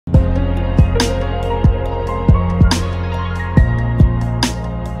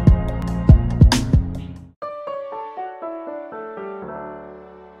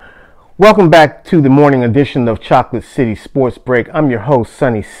Welcome back to the morning edition of Chocolate City Sports Break. I'm your host,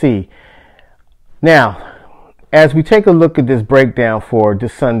 Sonny C. Now, as we take a look at this breakdown for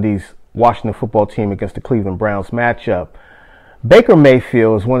this Sunday's Washington football team against the Cleveland Browns matchup, Baker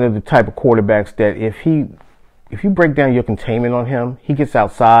Mayfield is one of the type of quarterbacks that if you break down your containment on him, he gets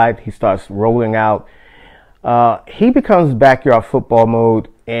outside, he starts rolling out. He becomes backyard football mode,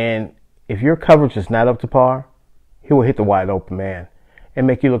 and if your coverage is not up to par, he will hit the wide open man and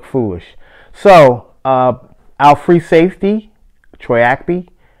make you look foolish. So, our free safety, Troy Aikman,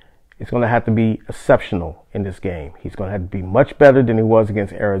 is going to have to be exceptional in this game. He's going to have to be much better than he was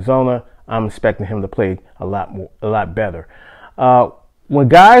against Arizona. I'm expecting him to play a lot better. When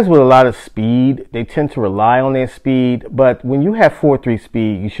guys with a lot of speed, they tend to rely on their speed, but when you have 4.3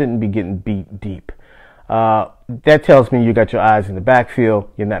 speed, you shouldn't be getting beat deep. That tells me you got your eyes in the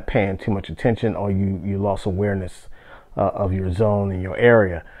backfield, you're not paying too much attention, or you lost awareness of your zone in your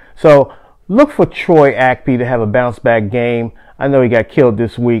area. So look for Troy Aikman to have a bounce back game. I know he got killed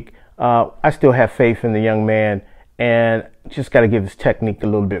this week. I still have faith in the young man, and just got to give his technique a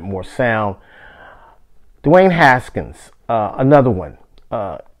little bit more sound. Dwayne Haskins, another one,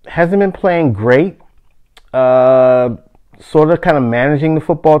 hasn't been playing great. Sort of kind of managing the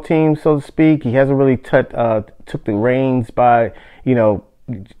football team, so to speak. He hasn't really took the reins by,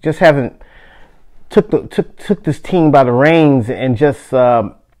 just haven't took this team by the reins and just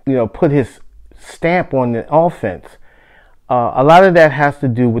put his stamp on the offense. A lot of that has to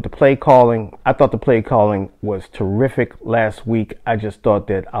do with the play calling. I thought the play calling was terrific last week. I just thought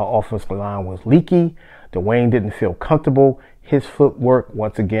that our offensive line was leaky. Dwayne didn't feel comfortable. His footwork,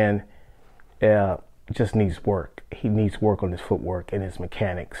 once again, just needs work. He needs work on his footwork and his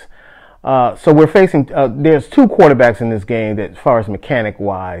mechanics. So we're facing, there's two quarterbacks in this game that, as far as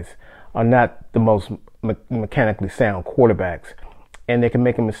mechanic-wise, are not the most mechanically sound quarterbacks, and they can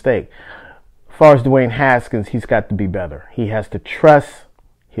make a mistake. As far as Dwayne Haskins, he's got to be better. He has to trust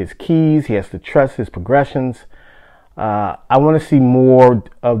his keys. He has to trust his progressions. I want to see more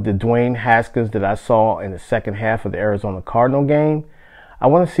of the Dwayne Haskins that I saw in the second half of the Arizona Cardinal game. I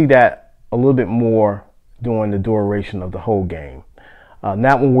want to see that a little bit more during the duration of the whole game.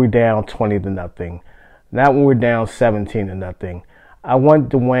 Not when we're down 20-0, not when we're down 17-0. I want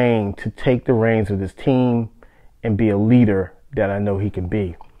Dwayne to take the reins of his team and be a leader that I know he can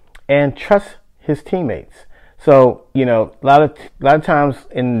be, and trust his teammates. So, a lot of times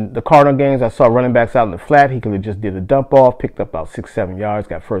in the Cardinal games, I saw running backs out in the flat. He could have just did a dump off, picked up about 6-7 yards,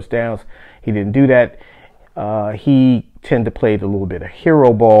 got first downs. He didn't do that. He tended to play a little bit of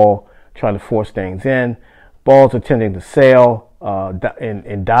hero ball, trying to force things in. Balls are tending to sail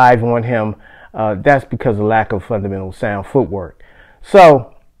and dive on him. That's because of lack of fundamental sound footwork.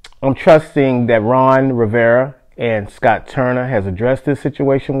 So I'm trusting that Ron Rivera and Scott Turner has addressed this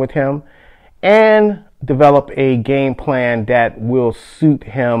situation with him and develop a game plan that will suit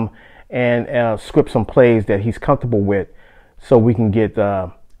him and script some plays that he's comfortable with, so we can get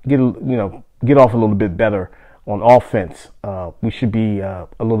off a little bit better on offense. We should be a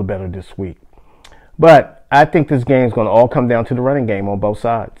little better this week. But I think this game is going to all come down to the running game on both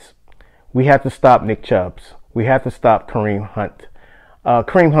sides. We have to stop Nick Chubb. We have to stop Kareem Hunt.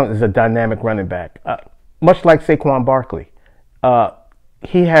 Kareem Hunt is a dynamic running back, much like Saquon Barkley.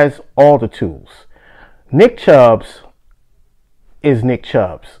 He has all the tools. Nick Chubb is Nick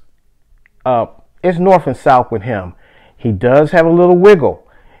Chubb. It's north and south with him. He does have a little wiggle,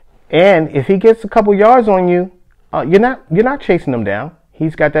 and if he gets a couple yards on you, you're not chasing him down.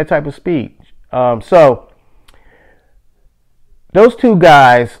 He's got that type of speed. So those two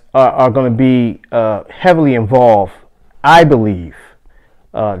guys are going to be heavily involved, I believe.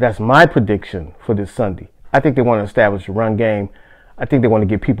 That's my prediction for this Sunday. I think they want to establish a run game. I think they want to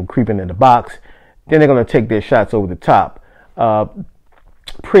get people creeping in the box. Then they're going to take their shots over the top.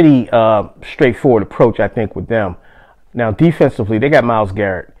 Pretty straightforward approach, I think, with them. Now, defensively, they got Myles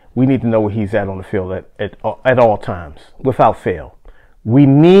Garrett. We need to know where he's at on the field at all times, without fail. We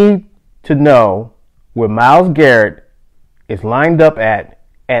need to know where Myles Garrett is lined up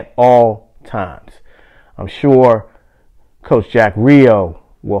at all times. I'm sure Coach Jack Rio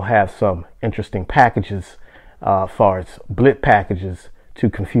will have some interesting packages as far as blitz packages to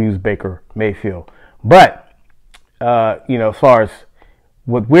confuse Baker Mayfield. But, as far as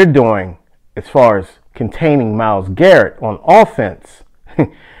what we're doing, as far as containing Myles Garrett on offense,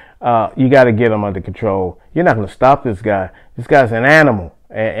 you got to get him under control. You're not going to stop this guy. This guy's an animal.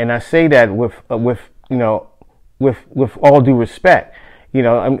 And I say that with all due respect.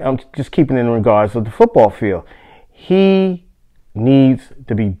 I'm just keeping it in regards of the football field. He needs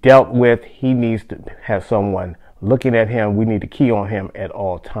to be dealt with. He needs to have someone looking at him. We need to key on him at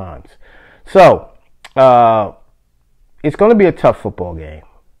all times. So it's going to be a tough football game.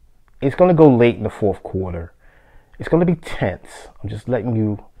 It's going to go late in the fourth quarter. It's going to be tense. I'm just letting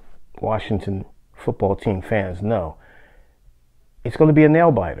you Washington football team fans know. It's going to be a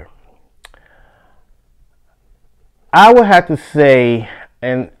nail biter. I would have to say,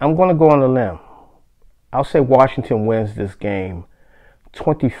 and I'm going to go on a limb, I'll say Washington wins this game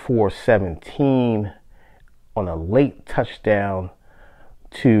 24-17 on a late touchdown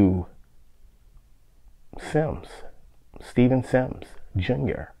to Sims. Steven Sims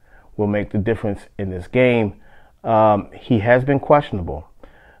Jr. will make the difference in this game. He has been questionable,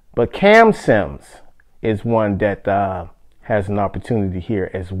 but Cam Sims is one that has an opportunity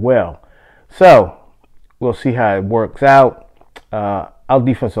here as well. So we'll see how it works out. Our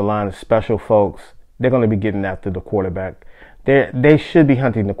defensive line is special, folks. They're going to be getting after the quarterback. They should be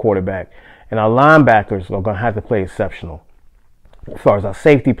hunting the quarterback. And our linebackers are going to have to play exceptional. As far as our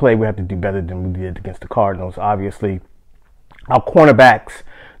safety play, we have to do better than we did against the Cardinals, obviously. Our cornerbacks,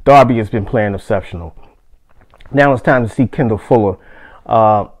 Darby has been playing exceptional. Now it's time to see Kendall Fuller.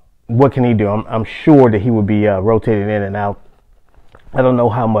 What can he do? I'm sure that he will be rotated in and out. I don't know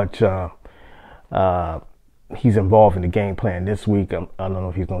how much he's involved in the game plan this week. I don't know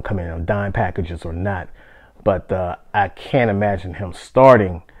if he's going to come in on dime packages or not. But I can't imagine him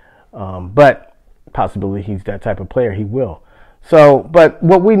starting. But possibly he's that type of player. He will. So, but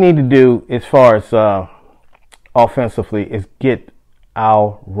what we need to do as far as offensively is get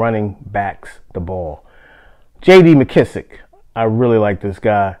our running backs the ball. J.D. McKissick, I really like this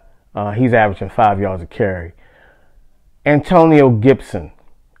guy. He's averaging 5 yards a carry. Antonio Gibson,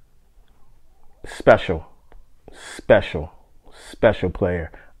 special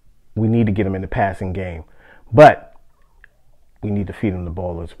player. We need to get him in the passing game, but we need to feed him the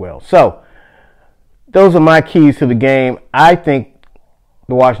ball as well. So those are my keys to the game. I think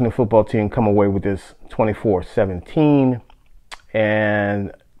the Washington football team come away with this 24-17,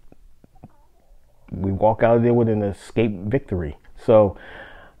 and we walk out of there with an escape victory. So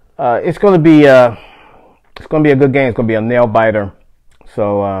it's going to be a good game. It's going to be a nail biter.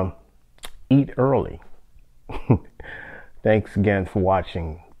 So eat early. Thanks again for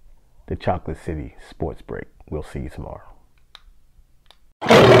watching the Chocolate City Sports Break. We'll see you tomorrow.